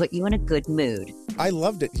actually put you in a good mood. I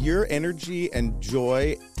loved it. Your energy and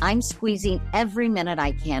joy. I'm squeezing every minute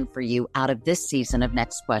I can for you out of this season of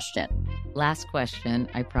Next Question. Last question.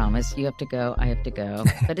 I promise. You have to go. I have to go.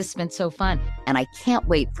 But it's been so fun. And I can't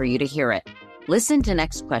wait for you to hear it. Listen to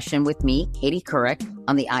Next Question with me, Katie Couric,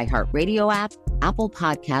 on the iHeartRadio app, Apple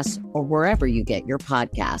Podcasts, or wherever you get your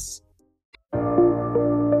podcasts.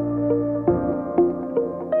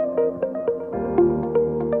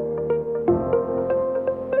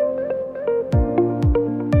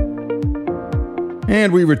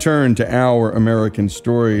 And we return to Our American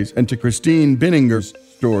Stories and to Christine Binninger's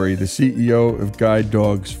story, the CEO of Guide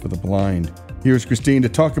Dogs for the Blind. Here's Christine to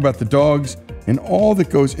talk about the dogs and all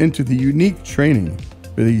that goes into the unique training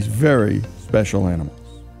for these very special animals.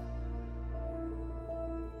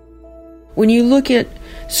 When you look at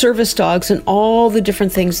service dogs and all the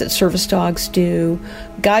different things that service dogs do,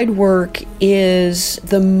 guide work is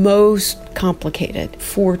the most complicated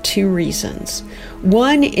for two reasons.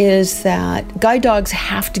 One is that guide dogs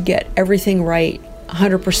have to get everything right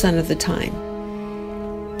 100% of the time.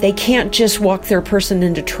 They can't just walk their person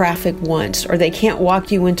into traffic once, or they can't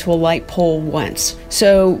walk you into a light pole once.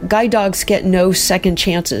 So guide dogs get no second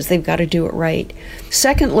chances. They've got to do it right.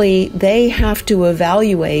 Secondly, they have to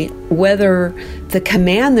evaluate whether the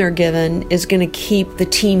command they're given is going to keep the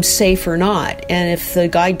team safe or not. And if the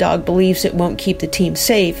guide dog believes it won't keep the team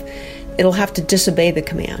safe, it'll have to disobey the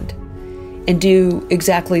command and do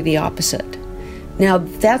exactly the opposite. Now,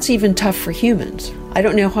 that's even tough for humans. I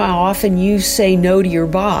don't know how often you say no to your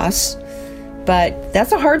boss, but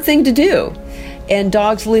that's a hard thing to do. And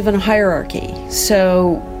dogs live in a hierarchy.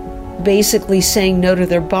 So basically saying no to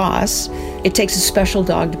their boss, it takes a special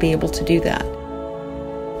dog to be able to do that.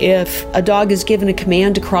 If a dog is given a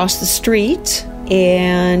command to cross the street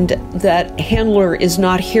and that handler is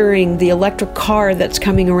not hearing the electric car that's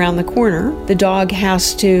coming around the corner, the dog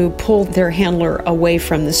has to pull their handler away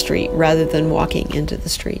from the street rather than walking into the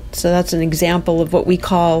street. So that's an example of what we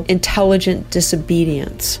call intelligent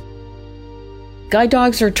disobedience. Guide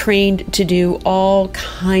dogs are trained to do all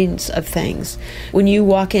kinds of things. When you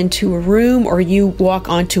walk into a room or you walk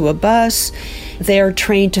onto a bus, they are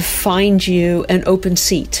trained to find you an open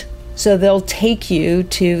seat. So they'll take you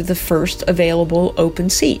to the first available open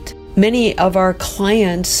seat. Many of our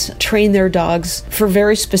clients train their dogs for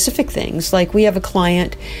very specific things. Like we have a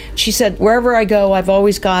client, she said, wherever I go, I've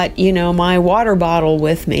always got, my water bottle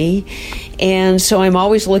with me. And so I'm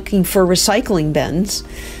always looking for recycling bins.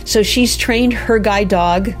 So she's trained her guide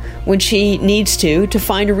dog when she needs to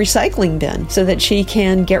find a recycling bin so that she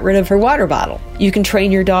can get rid of her water bottle. You can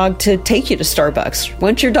train your dog to take you to Starbucks.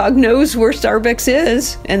 Once your dog knows where Starbucks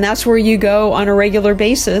is, and that's where you go on a regular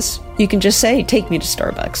basis, you can just say, take me to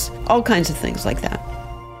Starbucks. All kinds of things like that.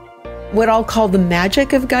 What I'll call the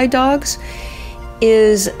magic of guide dogs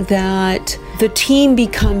is that the team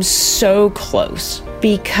becomes so close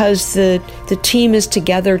because the team is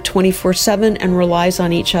together 24/7 and relies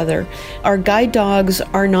on each other. Our guide dogs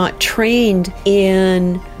are not trained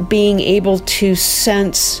in being able to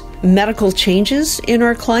sense medical changes in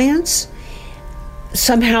our clients.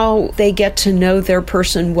 Somehow they get to know their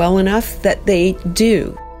person well enough that they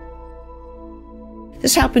do.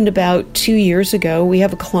 This happened about 2 years ago. We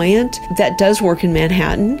have a client that does work in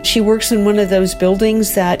Manhattan. She works in one of those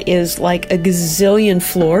buildings that is like a gazillion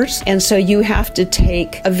floors. And so you have to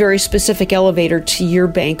take a very specific elevator to your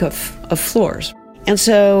bank of floors. And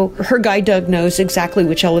so her guide dog knows exactly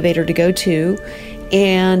which elevator to go to.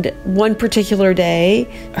 And one particular day,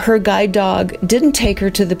 her guide dog didn't take her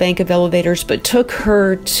to the bank of elevators, but took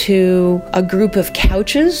her to a group of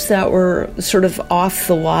couches that were sort of off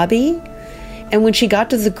the lobby. And when she got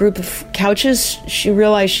to the group of couches, she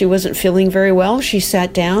realized she wasn't feeling very well. She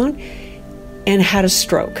sat down and had a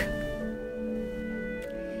stroke.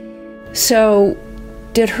 So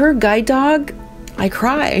did her guide dog, I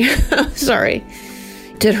cry, sorry.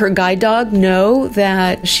 Did her guide dog know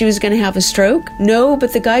that she was going to have a stroke? No,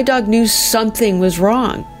 but the guide dog knew something was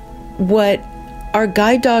wrong. What our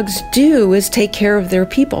guide dogs do is take care of their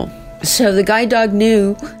people. So the guide dog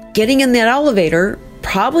knew getting in that elevator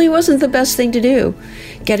probably wasn't the best thing to do.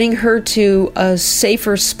 Getting her to a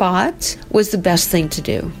safer spot was the best thing to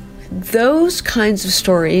do. Those kinds of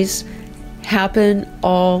stories happen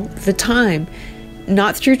all the time.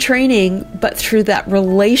 Not through training, but through that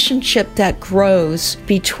relationship that grows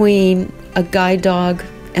between a guide dog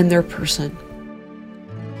and their person.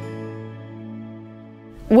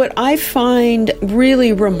 What I find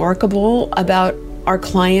really remarkable about our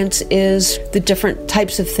clients is the different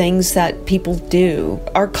types of things that people do.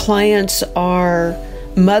 Our clients are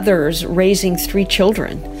mothers raising 3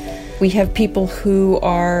 children. We have people who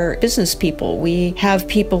are business people. We have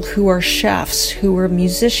people who are chefs, who are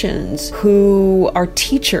musicians, who are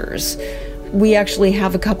teachers, We actually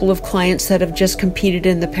have a couple of clients that have just competed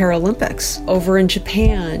in the Paralympics over in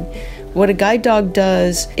Japan. What a guide dog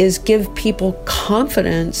does is give people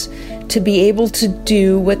confidence to be able to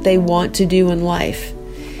do what they want to do in life.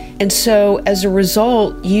 And so as a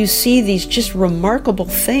result, you see these just remarkable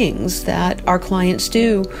things that our clients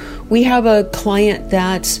do. We have a client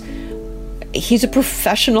he's a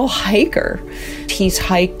professional hiker. He's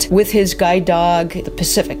hiked with his guide dog the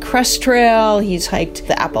Pacific Crest Trail. He's hiked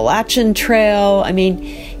the Appalachian Trail. I mean,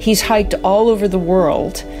 he's hiked all over the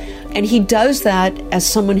world. And he does that as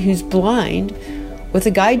someone who's blind with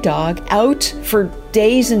a guide dog out for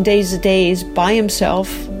days and days and days by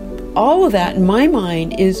himself. All of that, in my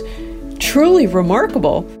mind, is truly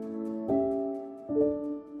remarkable.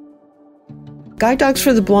 Guide Dogs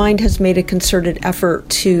for the Blind has made a concerted effort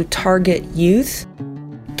to target youth.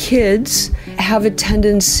 Kids have a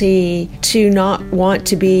tendency to not want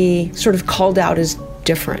to be sort of called out as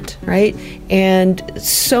different, right? And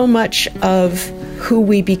so much of who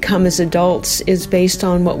we become as adults is based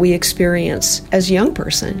on what we experience as a young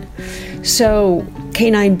person. So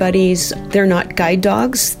canine buddies, they're not guide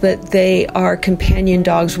dogs, but they are companion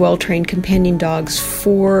dogs, well-trained companion dogs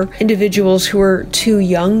for individuals who are too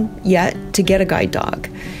young yet to get a guide dog.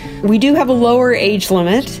 We do have a lower age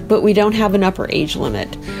limit, but we don't have an upper age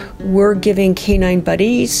limit. We're giving canine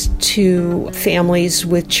buddies to families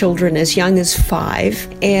with children as young as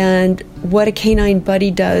 5. And what a canine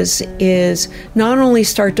buddy does is not only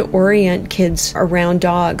start to orient kids around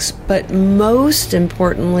dogs, but most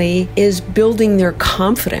importantly is building their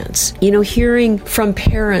confidence. You know, hearing from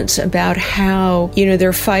parents about how,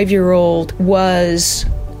 their 5-year-old was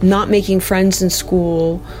not making friends in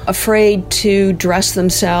school, afraid to dress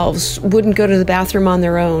themselves, wouldn't go to the bathroom on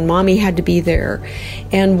their own. Mommy had to be there.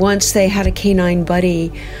 And once they had a canine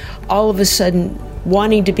buddy, all of a sudden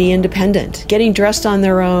wanting to be independent, getting dressed on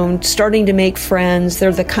their own, starting to make friends.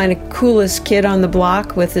 They're the kind of coolest kid on the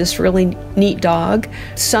block with this really neat dog.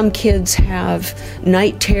 Some kids have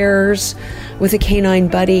night terrors. With a canine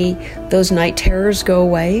buddy, those night terrors go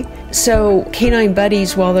away. So canine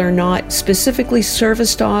buddies, while they're not specifically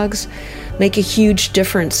service dogs, make a huge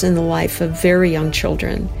difference in the life of very young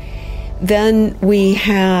children. Then we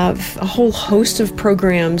have a whole host of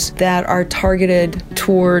programs that are targeted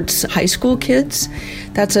towards high school kids.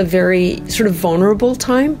 That's a very sort of vulnerable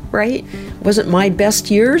time, right? It wasn't my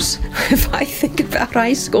best years if I think about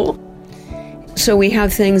high school. So we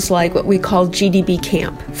have things like what we call GDB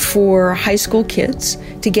Camp for high school kids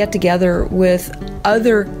to get together with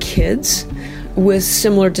other kids with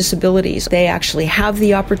similar disabilities. They actually have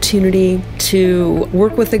the opportunity to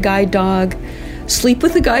work with a guide dog, sleep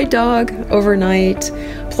with a guide dog overnight,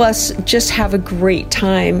 plus just have a great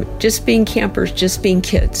time, just being campers, just being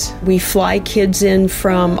kids. We fly kids in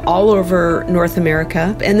from all over North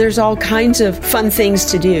America, and there's all kinds of fun things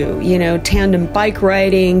to do, tandem bike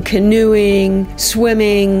riding, canoeing,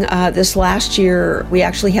 swimming. This last year, we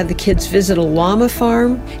actually had the kids visit a llama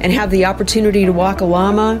farm and have the opportunity to walk a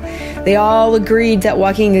llama. They all agreed that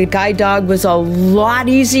walking a guide dog was a lot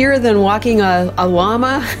easier than walking a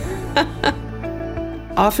llama.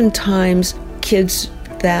 Oftentimes, kids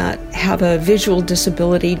that have a visual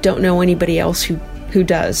disability don't know anybody else who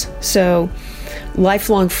does. So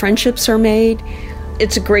lifelong friendships are made.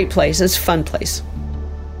 It's a great place. It's a fun place.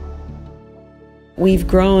 We've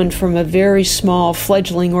grown from a very small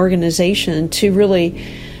fledgling organization to really,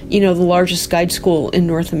 the largest guide school in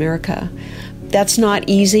North America. That's not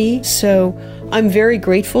easy. So I'm very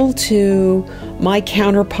grateful to my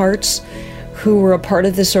counterparts who were a part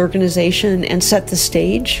of this organization and set the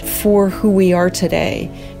stage for who we are today.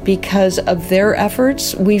 Because of their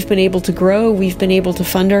efforts, we've been able to grow, we've been able to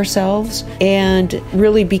fund ourselves, and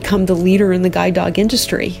really become the leader in the guide dog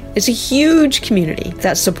industry. It's a huge community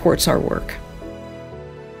that supports our work.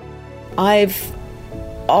 I've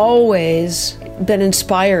always been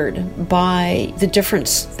inspired by the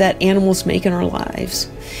difference that animals make in our lives.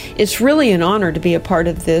 It's really an honor to be a part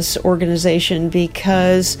of this organization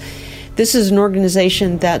because this is an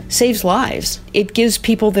organization that saves lives. It gives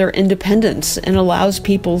people their independence and allows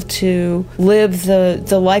people to live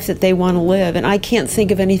the life that they want to live. And I can't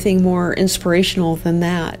think of anything more inspirational than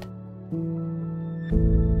that.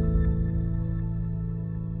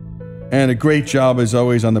 And a great job, as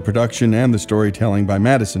always, on the production and the storytelling by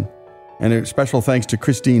Madison. And a special thanks to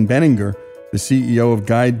Christine Benninger, the CEO of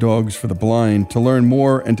Guide Dogs for the Blind. To learn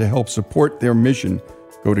more and to help support their mission,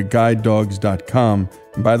 go to guidedogs.com.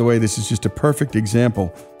 And by the way, this is just a perfect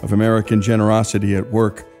example of American generosity at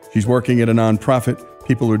work. She's working at a nonprofit.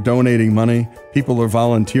 People are donating money. People are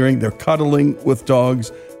volunteering. They're cuddling with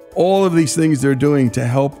dogs. All of these things they're doing to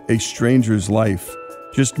help a stranger's life.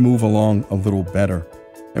 just move along a little better.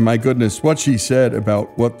 And my goodness, what she said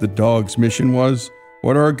about what the dog's mission was,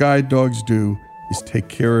 what our guide dogs do is take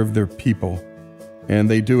care of their people. And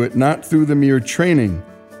they do it not through the mere training,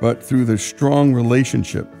 but through the strong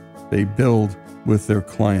relationship they build with their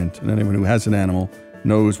client. And anyone who has an animal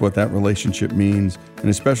knows what that relationship means. And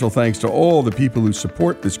a special thanks to all the people who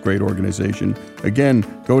support this great organization. Again,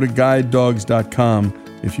 go to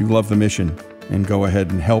guidedogs.com if you love the mission and go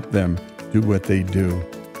ahead and help them do what they do.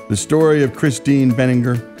 The story of Christine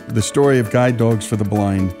Benninger, the story of Guide Dogs for the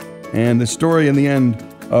Blind, and the story in the end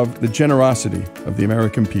of the generosity of the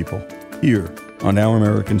American people here on Our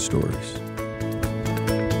American Stories.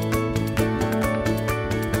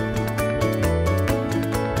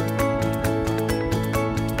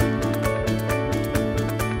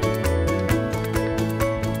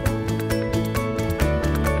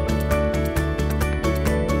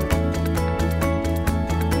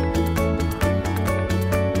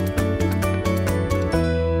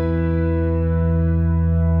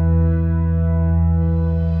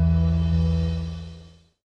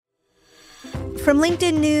 From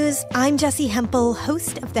LinkedIn News, I'm Jessie Hempel,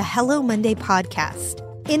 host of the Hello Monday podcast.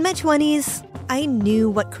 In my 20s, I knew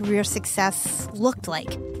what career success looked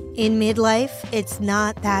like. In midlife, it's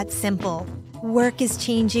not that simple. Work is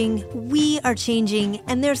changing, we are changing,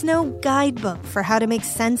 and there's no guidebook for how to make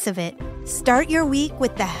sense of it. Start your week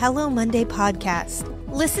with the Hello Monday podcast.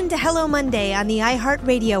 Listen to Hello Monday on the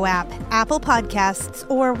iHeartRadio app, Apple Podcasts,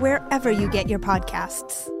 or wherever you get your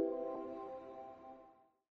podcasts.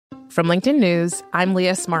 From LinkedIn News, I'm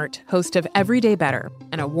Leah Smart, host of Everyday Better,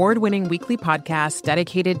 an award-winning weekly podcast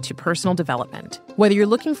dedicated to personal development. Whether you're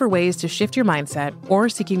looking for ways to shift your mindset or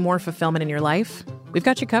seeking more fulfillment in your life, we've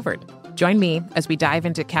got you covered. Join me as we dive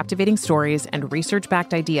into captivating stories and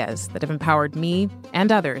research-backed ideas that have empowered me and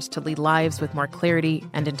others to lead lives with more clarity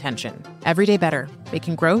and intention. Everyday Better,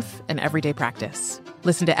 making growth an everyday practice.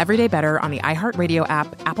 Listen to Everyday Better on the iHeartRadio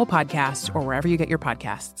app, Apple Podcasts, or wherever you get your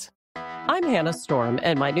podcasts. I'm Hannah Storm,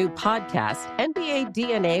 and my new podcast, NBA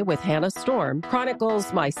DNA with Hannah Storm,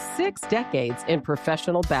 chronicles my 6 decades in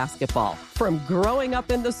professional basketball. From growing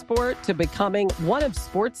up in the sport to becoming one of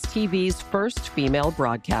sports TV's first female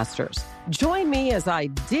broadcasters. Join me as I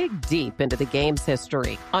dig deep into the game's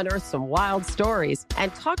history, unearth some wild stories,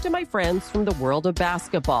 and talk to my friends from the world of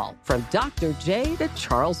basketball, from Dr. J to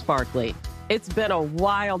Charles Barkley. It's been a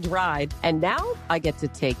wild ride, and now I get to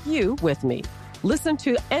take you with me. Listen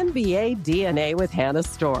to NBA DNA with Hannah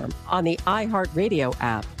Storm on the iHeartRadio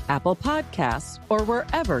app, Apple Podcasts, or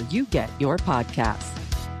wherever you get your podcasts.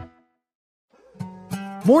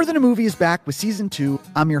 More Than a Movie is back with Season 2.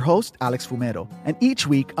 I'm your host, Alex Fumero, and each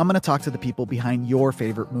week I'm going to talk to the people behind your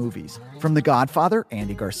favorite movies. From The Godfather,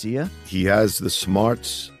 Andy Garcia. He has the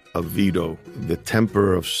smarts of Vito, the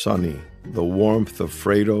temper of Sonny, the warmth of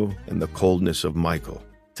Fredo, and the coldness of Michael.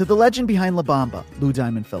 To the legend behind La Bamba, Lou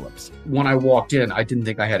Diamond Phillips. When I walked in, I didn't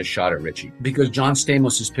think I had a shot at Richie because John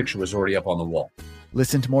Stamos' picture was already up on the wall.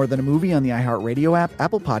 Listen to More Than a Movie on the iHeartRadio app,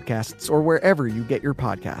 Apple Podcasts, or wherever you get your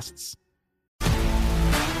podcasts.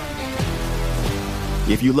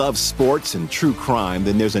 If you love sports and true crime,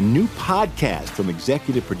 then there's a new podcast from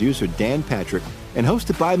executive producer Dan Patrick and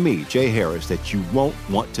hosted by me, Jay Harris, that you won't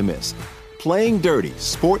want to miss. Playing Dirty: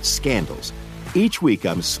 Sports Scandals. Each week,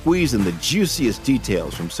 I'm squeezing the juiciest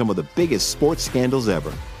details from some of the biggest sports scandals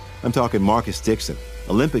ever. I'm talking Marcus Dixon,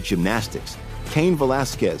 Olympic gymnastics, Cain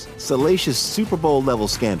Velasquez, salacious Super Bowl-level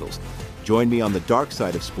scandals. Join me on the dark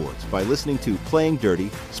side of sports by listening to Playing Dirty: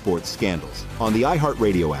 Sports Scandals on the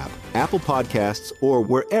iHeartRadio app, Apple Podcasts, or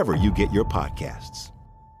wherever you get your podcasts.